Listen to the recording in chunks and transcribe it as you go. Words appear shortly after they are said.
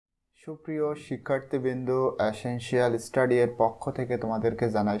সুপ্রিয় শিক্ষার্থীবৃন্দ, essential study এর পক্ষ থেকে তোমাদেরকে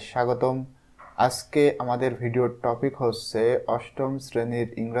জানাই স্বাগতম। আজকে আমাদের ভিডিওর টপিক হচ্ছে অষ্টম শ্রেণীর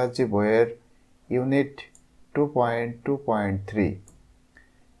ইংরাজি বইয়ের ইউনিট 2.2.3।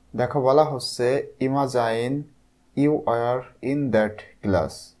 দেখো, বলা হচ্ছে ইমাজাইন you R in that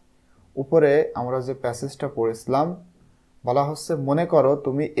class. উপরে আমরা যে প্যাসেজটা পড়েছিলাম, বলা হচ্ছে মনে করো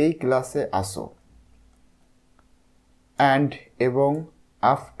তুমি এই ক্লাসে আসো, অ্যান্ড এবং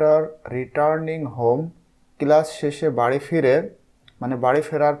আফটার রিটার্নিং হোম, ক্লাস শেষে বাড়ি ফিরে বাড়ি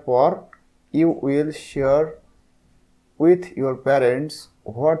ফেরার পর you will share with your parents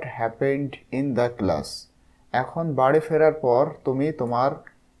what happened in the class. এখন বাড়ি ফেরার পর তুমি তোমার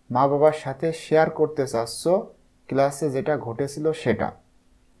মা বাবার সাথে শেয়ার করতে চাচ্ছ ক্লাসে যেটা ঘটেছিল সেটা।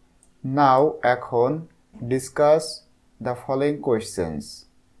 নাও এখন discuss the following questions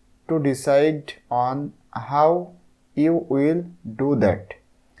to decide on how you will do that.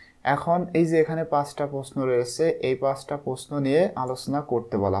 এখন এই যে এখানে 5টা প্রশ্ন রয়েছে, এই 5টা প্রশ্ন নিয়ে আলোচনা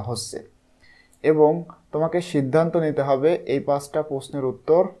করতে বলা হচ্ছে এবং তোমাকে সিদ্ধান্ত নিতে হবে এই 5টা প্রশ্নের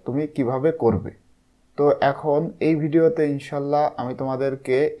উত্তর তুমি কিভাবে করবে। তো এখন এই ভিডিওতে ইনশাল্লাহ আমি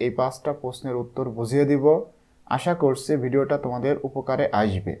তোমাদেরকে এই 5টা প্রশ্নের উত্তর বুঝিয়ে দিব। আশা করছি ভিডিওটা তোমাদের উপকারে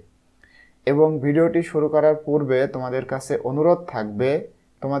আসবে এবং ভিডিওটি শুরু করার পূর্বে তোমাদের কাছে অনুরোধ থাকবে,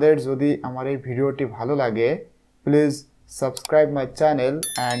 তোমাদের যদি আমার এই ভিডিওটি ভালো লাগে please subscribe my channel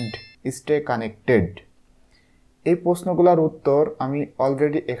and stay connected. এই প্রশ্নগুলোর উত্তর আমি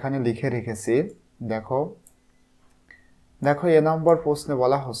অলরেডি এখানে লিখে রেখেছি। দেখো এ নম্বর প্রশ্নে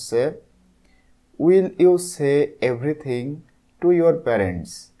বলা হচ্ছে will you say everything to your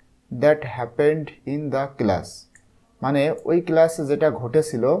parents that happened in the class. মানে ওই ক্লাসে যেটা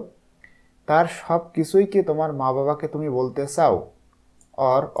ঘটেছিল তার সব কিছুই কি তোমার মা বাবাকে তুমি বলতে চাও,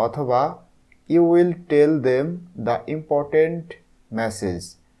 অথবা you will tell them the important message,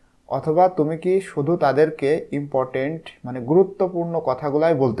 অথবা তুমি কি শুধু তাদেরকে ইম্পর্টেন্ট গুরুত্বপূর্ণ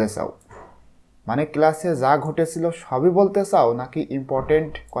কথাগুলাই বলতে চাও। ক্লাসে যা ঘটেছিল সবই বলতে চাও নাকি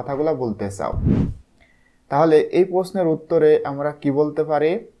ইম্পর্টেন্ট কথাগুলো বলতে চাও। তাহলে এই প্রশ্নের উত্তরে আমরা কি বলতে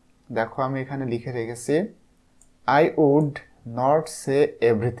পারি, দেখো আমি এখানে লিখে রেখেছি I would not say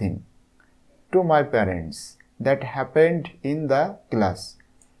everything to my parents that happened in the class.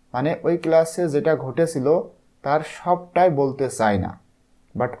 ওই ক্লাসে যেটা ঘটেছিল তার সবটাই বলতে চাই না,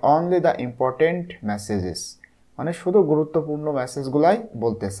 but only the important messages, শুধু গুরুত্বপূর্ণ মেসেজগুলাই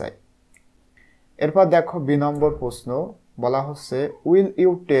বলতে চাই। এরপর দেখো বি নম্বর প্রশ্ন বলা হচ্ছে will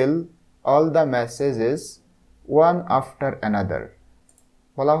you tell all the messages one after another.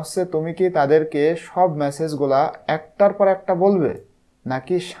 বলা হচ্ছে তুমি কি তাদেরকে সব মেসেজগুলা একটার পর একটা বলবে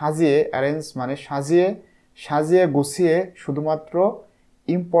নাকি সাজিয়ে অ্যারেঞ্জ সাজিয়ে গুছিয়ে শুধুমাত্র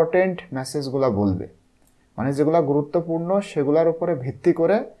ইম্পর্টেন্ট মেসেজগুলো বলবে, যেগুলো গুরুত্বপূর্ণ সেগুলোর উপরে ভিত্তি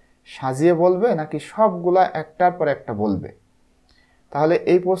করে সাজিয়ে বলবে নাকি সবগুলা একটার পর একটা বলবে। তাহলে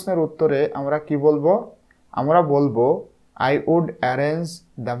এই প্রশ্নের উত্তরে আমরা কি বলবো, আমরা বলবো I would arrange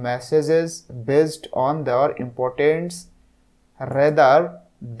the messages based on their importance rather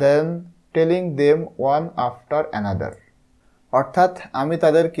than telling them one after another. অর্থাৎ আমি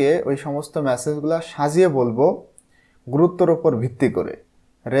তাদেরকে ওই সমস্ত মেসেজগুলো সাজিয়ে বলবো গুরুত্বের উপর ভিত্তি করে,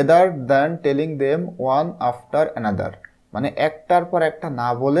 rather than telling them one after another, একটার পর একটা না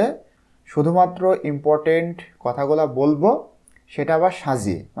বলে শুধুমাত্র ইম্পর্টেন্ট কথাগুলো বলবো, সেটা আবার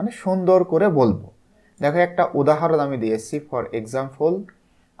সাজিয়ে সুন্দর করে বলবো। দেখো একটা উদাহরণ আমি দিয়েছি, for example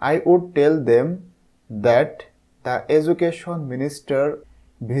I would tell them that the education minister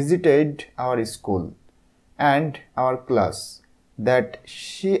visited our school and our class, that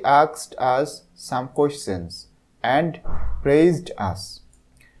she asked us some questions and প্রেইজড আস।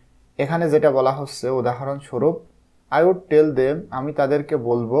 এখানে যেটা বলা হচ্ছে উদাহরণস্বরূপ আই উড টেল দেম, আমি তাদেরকে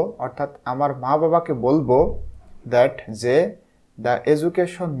বলবো অর্থাৎ আমার মা বাবাকে বলবো দ্যাট যে the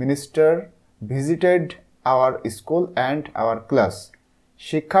education minister visited our school and our class.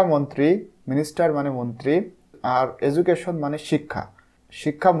 শিক্ষামন্ত্রী, মিনিস্টার মন্ত্রী, আর এডুকেশন শিক্ষা,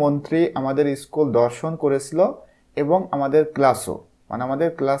 শিক্ষামন্ত্রী আমাদের স্কুল দর্শন করেছিল এবং আমাদের ক্লাসও আমাদের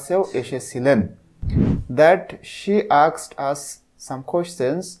ক্লাসেও এসেছিলেন। That she asked us some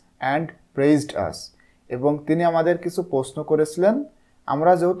questions and প্রেইজড আস, এবং তিনি আমাদের কিছু প্রশ্ন করেছিলেন,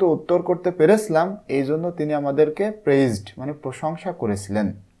 আমরা যেহেতু উত্তর করতে পেরেছিলাম এই জন্য তিনি আমাদেরকে প্রেইজড প্রশংসা করেছিলেন।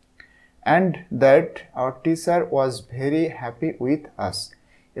 And that our teacher was very happy with us,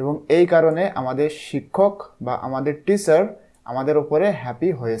 এবং এই কারণে আমাদের শিক্ষক বা আমাদের টিচার আমাদের উপরে হ্যাপি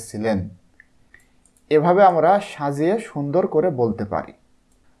হয়েছিলেন। এভাবে আমরা সাজিয়ে সুন্দর করে বলতে পারি।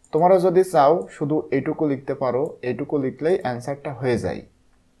 তোমরা যদি চাও শুধু এইটুকু লিখতে পারো, এইটুকু লিখলেই অ্যান্সারটা হয়ে যায়।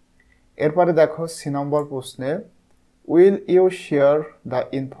 এরপরে দেখো সি নম্বর প্রশ্নে will you share the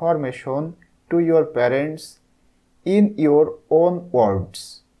information to your parents in your own words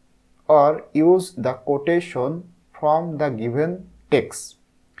or use the quotation from the given text?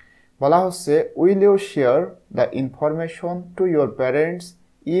 বলা হচ্ছে will you share the information to your parents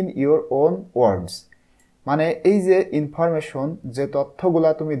in your own words, মানে এই যে information, যে তথ্যগুলা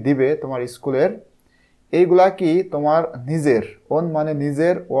তুমি দিবে তোমার স্কুলের, এইগুলা কি তোমার নিজের, ওন মানে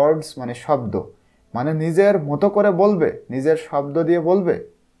নিজের, ওয়ার্ডস মানে শব্দ, মানে নিজের মতো করে বলবে, নিজের শব্দ দিয়ে বলবে,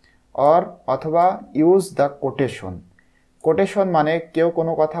 অর অথবা ইউজ দ্য কোটেশন। কোটেশন মানে কেউ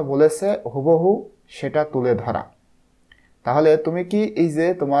কোনো কথা বলেছে হুবহু সেটা তুলে ধরা। তাহলে তুমি কি এই যে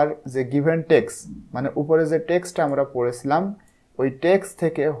তোমার যে গিভেন টেক্সট, মানে উপরে যে টেক্সটটা আমরা পড়েছিলাম, ওই টেক্সট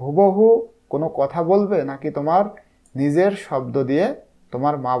থেকে হুবহু কোনো কথা বলবে, নাকি তোমার নিজের শব্দ দিয়ে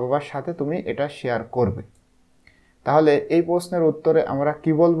তোমার মা বাবার সাথে তুমি এটা শেয়ার করবে? তাহলে এই প্রশ্নের উত্তরে আমরা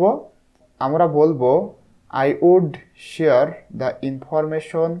কি বলবো? আমরা বলবো I would share the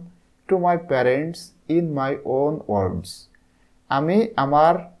information to my parents in my own words. আমি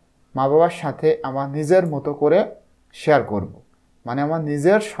আমার মা বাবার সাথে আমার নিজের মতো করে শেয়ার করব, মানে আমার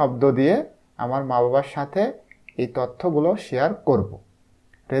নিজের শব্দ দিয়ে আমার মা বাবার সাথে এই তথ্যগুলো শেয়ার করব,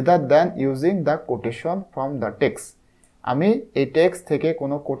 rather than using the quotation from the text. আমি এই টেক্সট থেকে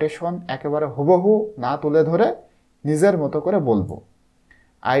কোনো কোটেশন একেবারে হুবহু না তুলে ধরে নিজের মতো করে বলবো।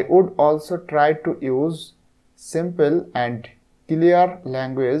 I would also try to use simple and clear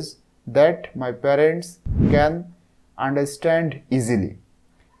language that my parents can understand easily.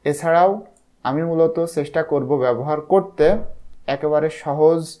 এছাড়াও আমি মূলত চেষ্টা করব ব্যবহার করতে একেবারে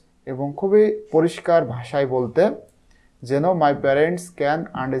সহজ এবং খুবই পরিষ্কার ভাষায় বলতে, যেন my parents can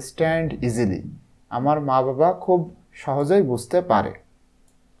understand easily, আমার মা বাবা খুব সহজেই বুঝতে পারে।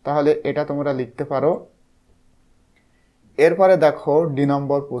 তাহলে এটা তোমরা লিখতে পারো। এরপরে দেখো ডি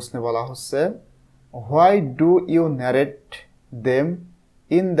নম্বর প্রশ্নে বলা হচ্ছে why do you narrate them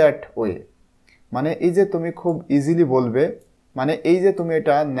in that way, মানে এই যে তুমি খুব ইজিলি বলবে, মানে এই যে তুমি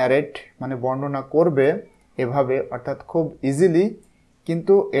এটা ন্যারেট মানে বর্ণনা করবে এভাবে, অর্থাৎ খুব ইজিলি,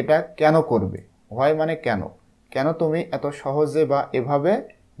 কিন্তু এটা কেন করবে? হোয়াই মানে কেন, কেন তুমি এত সহজে বা এভাবে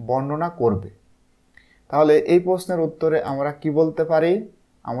বর্ণনা করবে? তাহলে এই প্রশ্নের উত্তরে আমরা কি বলতে পারি?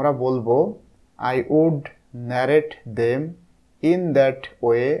 আমরা বলবো I would narrate them in that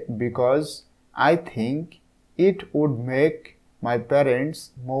way because I think it would make my parents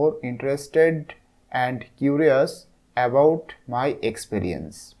more interested and curious about my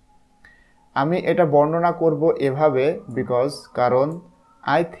experience. আমি এটা বর্ণনা করব এভাবে বিকজ, কারণ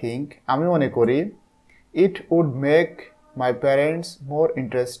I think আমি মনে করি it would make my parents more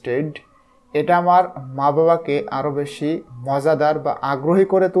interested, এটা আমার মা বাবাকে আরও বেশি মজাদার বা আগ্রহী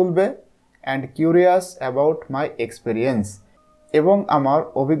করে তুলবে, and curious about my experience, এবং আমার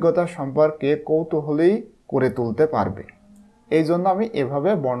অভিজ্ঞতা সম্পর্কে কৌতূহলী করে তুলতে পারবে, এই জন্য আমি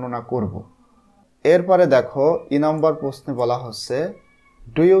এভাবে বর্ণনা করব। এরপরে দেখো ই নম্বর প্রশ্নে বলা হচ্ছে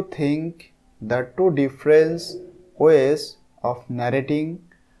do you think the two different ways of narrating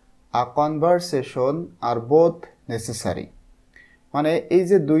a conversation R both necessary, মানে এই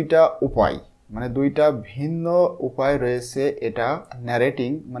যে দুইটা উপায়, মানে দুইটা ভিন্ন উপায় রয়েছে এটা ন্যারেটিং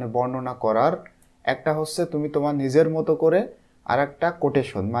মানে বর্ণনা করার। একটা হচ্ছে তুমি তোমার নিজের মতো করে, আর একটা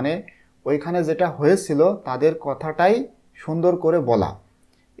কোটেশন মানে ওইখানে যেটা হয়েছিল তাদের কথাটাই সুন্দর করে বলা।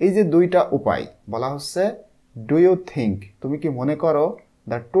 এই যে দুইটা উপায় বলা হচ্ছে ডু ইউ থিঙ্ক, তুমি কি মনে করো,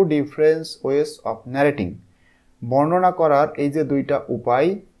 the two different ways of narrating, বর্ণনা করার এই যে দুইটা উপায়,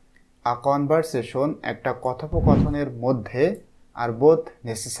 আ কনভারসেশন একটা কথোপকথনের মধ্যে, আর বোথ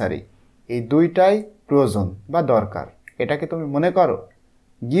নেসেসারি এই দুইটাই প্রয়োজন বা দরকার, এটাকে তুমি মনে করো?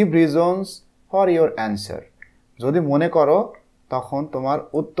 Give reasons for your answer, যদি মনে করো তখন তোমার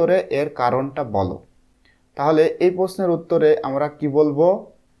উত্তরে এর কারণটা বলো। তাহলে এই প্রশ্নের উত্তরে আমরা কি বলবো?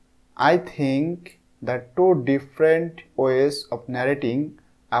 I think the two different ways of narrating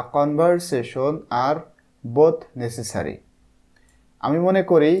a conversation R both necessary. আমি মনে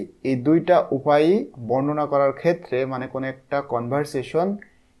করি এই দুইটা উপায়ই বর্ণনা করার ক্ষেত্রে, মানে কোনো একটা কনভারসেশন,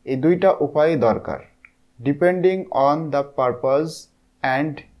 এই দুইটা উপায়ই দরকার, depending on the purpose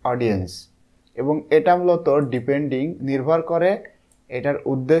and audience, এবং এটা মূলত ডিপেন্ডিং নির্ভর করে এটার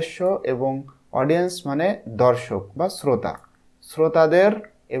উদ্দেশ্য এবং অডিয়েন্স মানে দর্শক বা শ্রোতা, শ্রোতাদের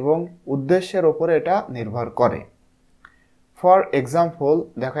এবং উদ্দেশ্যের ওপরে এটা নির্ভর করে। ফর এক্সাম্পল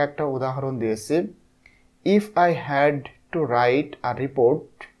দেখো একটা উদাহরণ দিয়েছি, if I had to write a report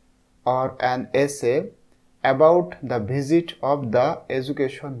or an essay about the visit of the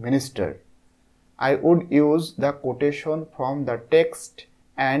education minister, I would use the quotation from the text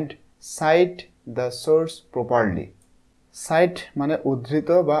and cite the source properly. Cite মানে উদ্ধৃত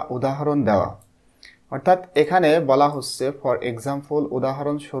বা উদাহরণ দেওয়া, অর্থাৎ এখানে বলা হচ্ছে for example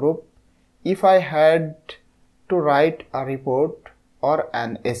উদাহরণস্বরূপ if I had to write a report or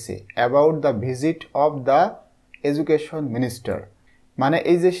an essay about the visit of the education minister, মানে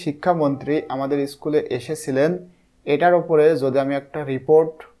এই যে শিক্ষামন্ত্রী আমাদের স্কুলে এসেছিলেন এটার উপরে যদি আমি একটা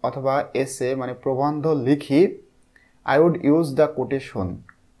রিপোর্ট অথবা এসে মানে প্রবন্ধ লিখি, I would use the quotation,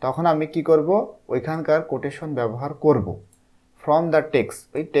 তখন আমি কি করব, ওইখানকার কোটেশন ব্যবহার করব ফ্রম দ্য টেক্সট,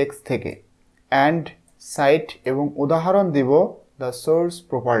 ওই টেক্সট থেকে, অ্যান্ড সাইট এবং উদাহরণ দিব দ্য সোর্স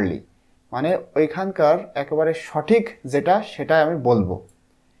প্রপারলি, মানে ওইখানকার একেবারে সঠিক যেটা সেটা আমি বলবো।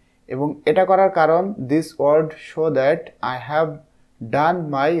 এবং এটা করার কারণ this word show that I have done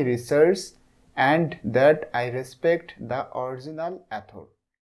my research and that I respect the original author.